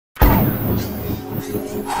Good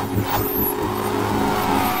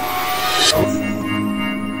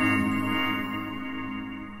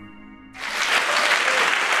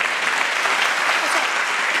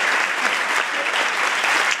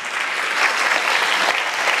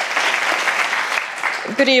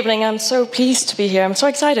evening. I'm so pleased to be here. I'm so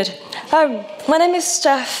excited. My name is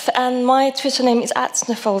Steph, and my Twitter name is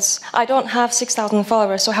 @Sniffles. I don't have 6,000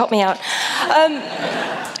 followers, so help me out.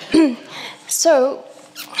 So,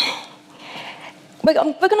 we're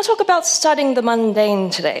going to talk about studying the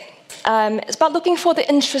mundane today. It's about looking for the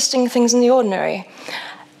interesting things in the ordinary.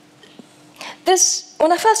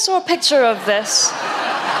 When I first saw a picture of this,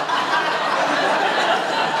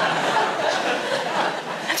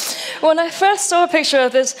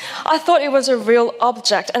 I thought it was a real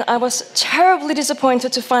object, and I was terribly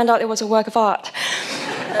disappointed to find out it was a work of art.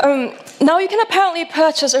 Now you can apparently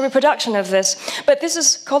purchase a reproduction of this, but this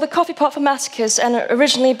is called the Coffee Pot for Masochists, and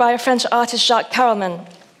originally by a French artist, Jacques Carelman.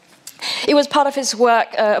 It was part of his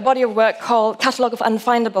work, a body of work called Catalogue of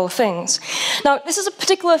Unfindable Things. Now, this is a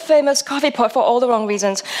particular famous coffee pot for all the wrong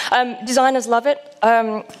reasons. Designers love it.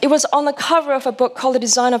 It was on the cover of a book called The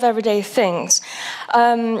Design of Everyday Things.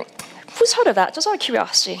 Who's heard of that? Just out of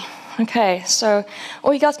curiosity. Okay, so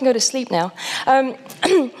you guys can go to sleep now.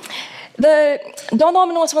 Don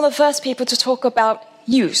Norman was one of the first people to talk about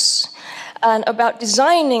use and about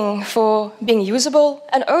designing for being usable,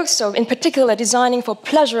 and also, in particular, designing for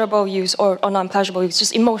pleasurable use or non-pleasurable use,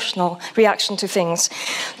 just emotional reaction to things.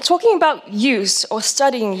 Talking about use or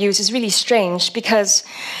studying use is really strange because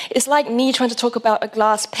it's like me trying to talk about a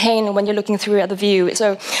glass pane when you're looking through at the view.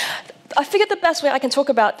 So I figured the best way I can talk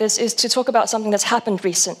about this is to talk about something that's happened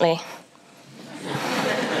recently.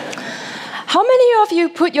 How many of you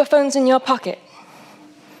put your phones in your pocket?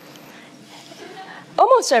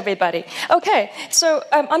 Almost everybody. Okay, so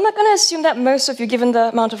I'm not going to assume that most of you, given the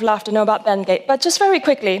amount of laughter, know about Bendgate, but just very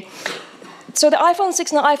quickly. So the iPhone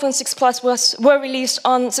 6 and the iPhone 6 Plus were released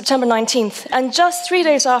on September 19th, and just 3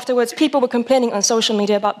 days afterwards, people were complaining on social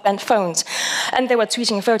media about bent phones, and they were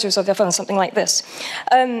tweeting photos of their phones, something like this.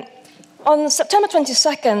 On September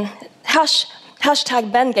 22nd,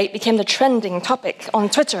 hashtag Bendgate became the trending topic on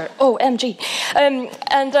Twitter. OMG.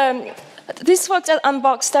 These folks at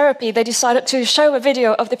Unbox Therapy, they decided to show a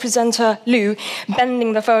video of the presenter, Lou,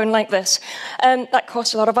 bending the phone like this. That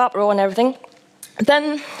caused a lot of uproar and everything.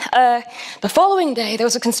 Then, the following day, there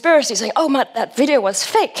was a conspiracy saying, oh, Matt, that video was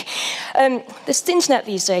fake. This is the internet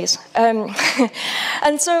these days.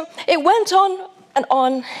 And so it went on and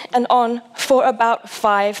on and on for about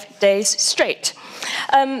 5 days straight.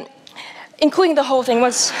 Including that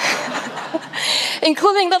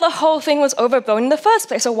the whole thing was overblown in the first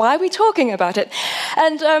place. So why are we talking about it?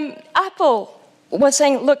 And Apple was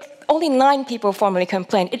saying, look, only 9 people formally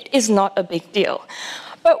complained. It is not a big deal.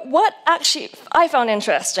 But what actually I found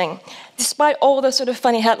interesting, despite all the sort of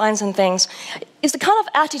funny headlines and things, is the kind of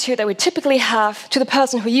attitude that we typically have to the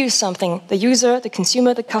person who used something, the user, the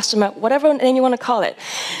consumer, the customer, whatever name you want to call it.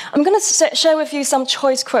 I'm going to share with you some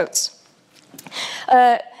choice quotes.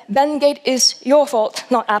 Bendgate is your fault,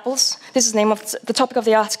 not Apple's. This is the name of the topic of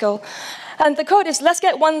the article. And the quote is, let's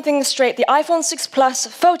get one thing straight. The iPhone 6 Plus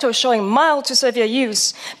photo showing mild to severe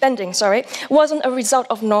bending, wasn't a result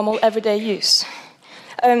of normal everyday use.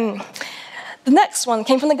 The next one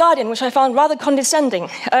came from The Guardian, which I found rather condescending.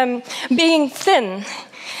 Being thin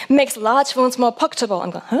makes large phones more pocketable.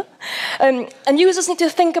 I'm going, huh? And users need to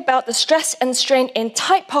think about the stress and strain in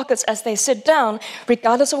tight pockets as they sit down,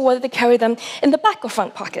 regardless of whether they carry them in the back or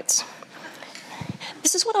front pockets.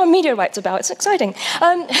 This is what our media writes about. It's exciting.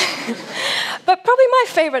 But probably my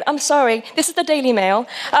favorite, I'm sorry, this is the Daily Mail.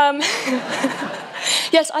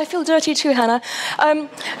 Yes, I feel dirty too, Hannah.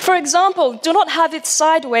 For example, do not have it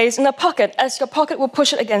sideways in a pocket, as your pocket will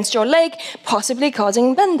push it against your leg, possibly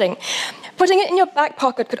causing bending. Putting it in your back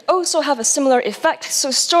pocket could also have a similar effect, so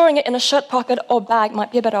storing it in a shirt pocket or bag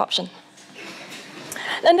might be a better option.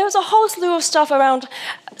 And there was a whole slew of stuff around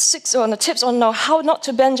tips on how not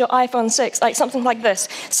to bend your iPhone 6, like something like this.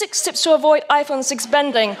 6 tips to avoid iPhone 6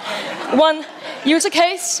 bending. 1, use a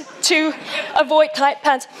case. 2, avoid tight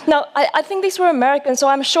pants. Now, I think these were American, so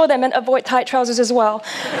I'm sure they meant avoid tight trousers as well.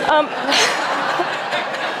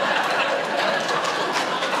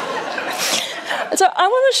 So I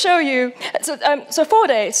want to show you, so 4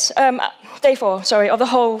 days, day 4, of the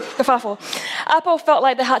whole kerfuffle, Apple felt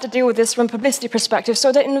like they had to deal with this from a publicity perspective,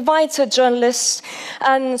 so they invited journalists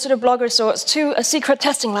and sort of blogger sorts to a secret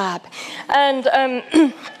testing lab, and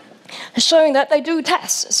showing that they do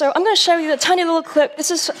tests. So I'm going to show you a tiny little clip.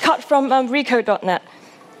 This is cut from recode.net.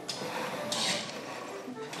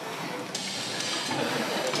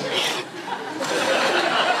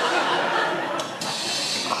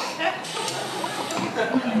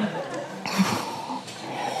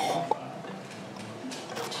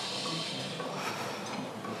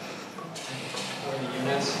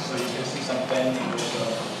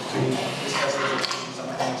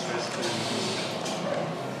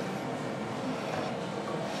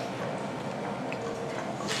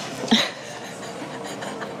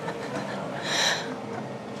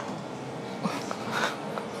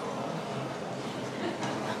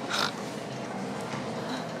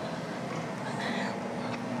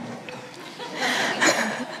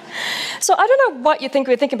 So I don't know what you think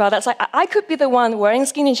we're thinking about that. It's like, I could be the one wearing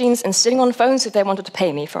skinny jeans and sitting on phones if they wanted to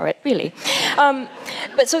pay me for it, really.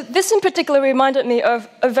 But so this in particular reminded me of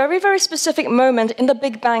a very, very specific moment in the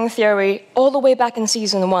Big Bang Theory all the way back in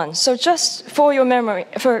season 1. So just for your memory,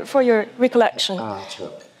 for your recollection.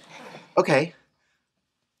 Sure. Okay.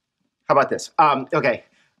 How about this?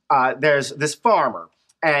 There's this farmer,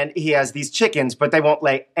 and he has these chickens, but they won't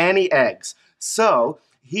lay any eggs. So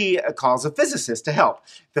he calls a physicist to help.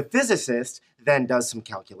 The physicist then does some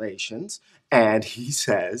calculations, and he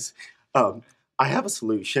says, I have a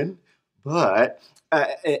solution, but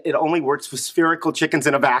it only works for spherical chickens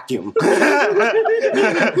in a vacuum. Right?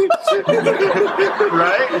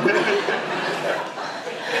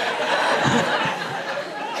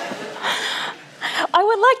 I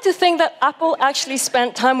would like to think that Apple actually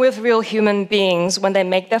spent time with real human beings when they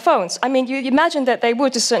make their phones. I mean, you imagine that they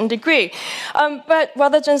would to a certain degree, but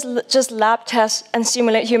rather than just lab test and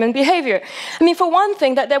simulate human behavior. I mean, for one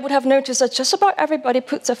thing, that they would have noticed that just about everybody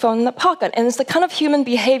puts their phone in their pocket, and it's the kind of human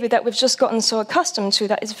behavior that we've just gotten so accustomed to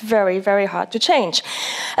that is very, very hard to change.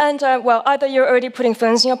 And, well, either you're already putting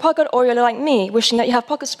phones in your pocket, or you're like me, wishing that you have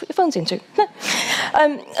pockets to put your phones into.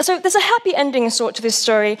 So there's a happy ending sort to this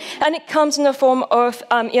story, and it comes in the form of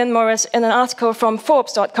Ian Morris in an article from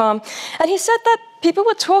Forbes.com, and he said that people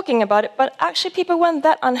were talking about it, but actually people weren't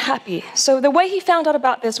that unhappy. So the way he found out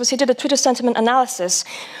about this was he did a Twitter sentiment analysis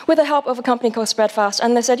with the help of a company called Spreadfast,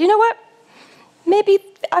 and they said, you know what, maybe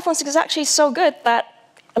the iPhone 6 is actually so good that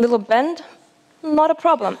a little bend, not a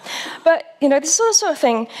problem. But, you know, this is the sort of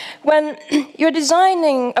thing, when you're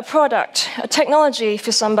designing a product, a technology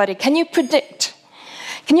for somebody, can you predict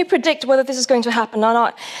whether this is going to happen or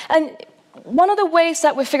not? And one of the ways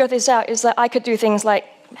that we figured this out is that I could do things like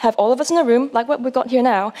have all of us in a room, like what we've got here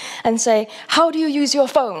now, and say, how do you use your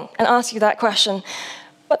phone? And ask you that question.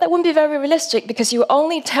 But that wouldn't be very realistic because you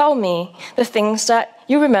only tell me the things that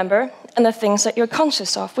you remember and the things that you're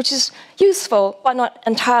conscious of, which is useful, but not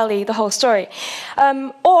entirely the whole story.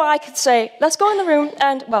 Or I could say, let's go in the room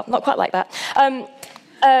and, well, not quite like that,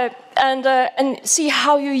 and see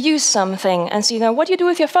how you use something, and see, you know, what do you do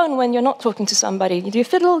with your phone when you're not talking to somebody? Do you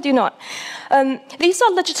fiddle? Do you not? These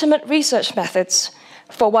are legitimate research methods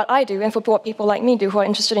for what I do and for what people like me do who are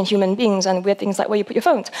interested in human beings and weird things like where you put your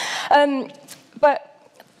phones. But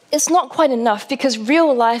it's not quite enough because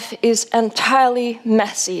real life is entirely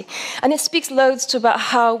messy, and it speaks loads to about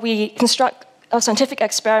how we construct our scientific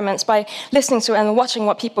experiments by listening to and watching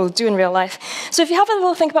what people do in real life. So if you have a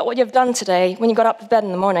little think about what you've done today when you got up of bed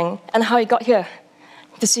in the morning and how you got here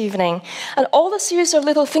this evening, and all the series of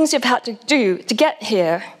little things you've had to do to get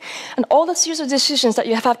here, and all the series of decisions that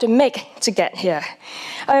you have had to make to get here.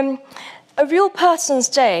 A real person's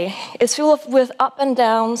day is filled with up and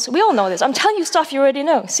downs. We all know this. I'm telling you stuff you already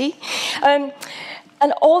know, see? And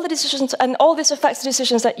all the decisions, and all this affects the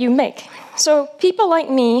decisions that you make. So people like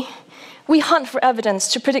me, we hunt for evidence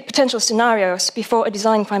to predict potential scenarios before a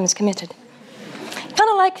design crime is committed. Kind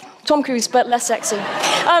of like Tom Cruise, but less sexy.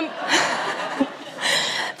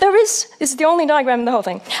 This is the only diagram in the whole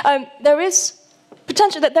thing. There is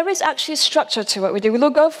potential that there is actually structure to what we do. We'll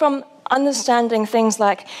go from understanding things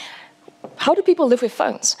like, how do people live with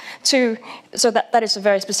phones? So that is a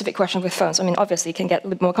very specific question with phones. I mean, obviously, it can get a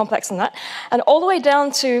little more complex than that. And all the way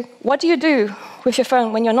down to, what do you do with your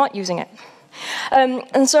phone when you're not using it?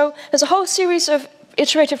 And so there's a whole series of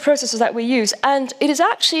iterative processes that we use, and it is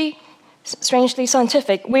actually strangely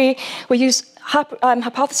scientific. We use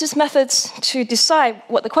hypothesis methods to decide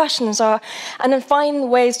what the questions are, and then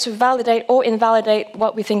find ways to validate or invalidate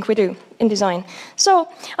what we think we do in design. So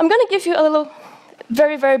I'm going to give you a little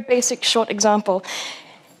very, very basic short example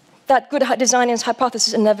that good design is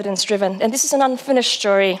hypothesis and evidence-driven. And this is an unfinished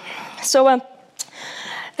story. So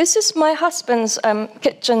this is my husband's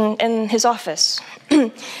kitchen in his office.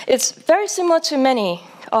 It's very similar to many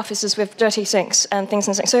offices with dirty sinks and things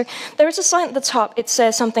in the sink. So there is a sign at the top. It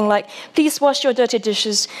says something like, please wash your dirty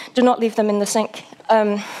dishes, do not leave them in the sink.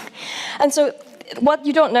 And so what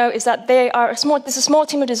you don't know is that there's a small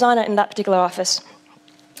team of designers in that particular office.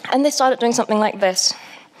 And they started doing something like this.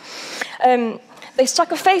 They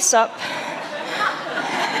stuck a face up.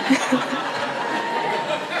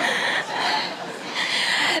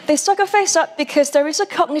 They stuck a face up because there is a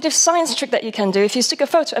cognitive science trick that you can do. If you stick a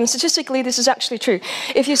photo, and statistically this is actually true,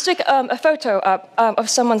 if you stick a photo up of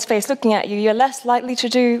someone's face looking at you, you're less likely to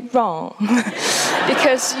do wrong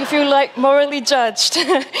because you feel like morally judged.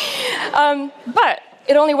 But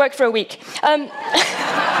it only worked for a week.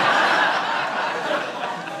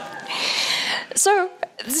 So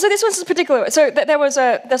this one's particular. So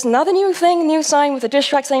there's another new sign with a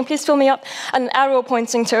dish rack saying, please fill me up, and an arrow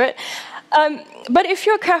pointing to it. But if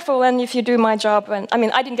you're careful and if you do my job, and I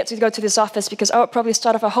mean, I didn't get to go to this office because I would probably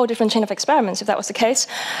start off a whole different chain of experiments if that was the case.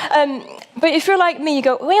 But if you're like me, you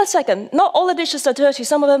go, wait a second, not all the dishes are dirty,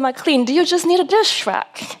 some of them are clean. Do you just need a dish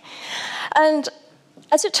rack? And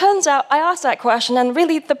as it turns out, I asked that question, and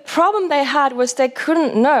really the problem they had was they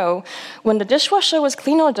couldn't know when the dishwasher was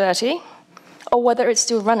clean or dirty, or whether it's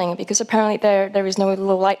still running, because apparently there is no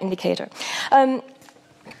little light indicator.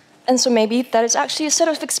 And so maybe that is actually a set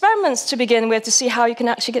of experiments to begin with to see how you can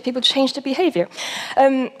actually get people to change their behavior.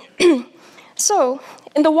 So,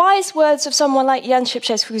 in the wise words of someone like Jan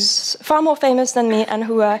Chipchase, who's far more famous than me and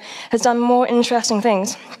who has done more interesting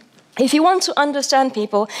things, if you want to understand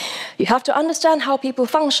people, you have to understand how people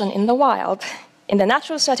function in the wild, in the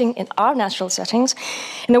natural setting, in our natural settings,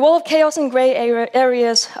 in a world of chaos and grey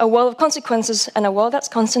areas, a world of consequences, and a world that's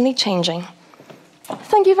constantly changing.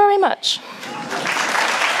 Thank you very much.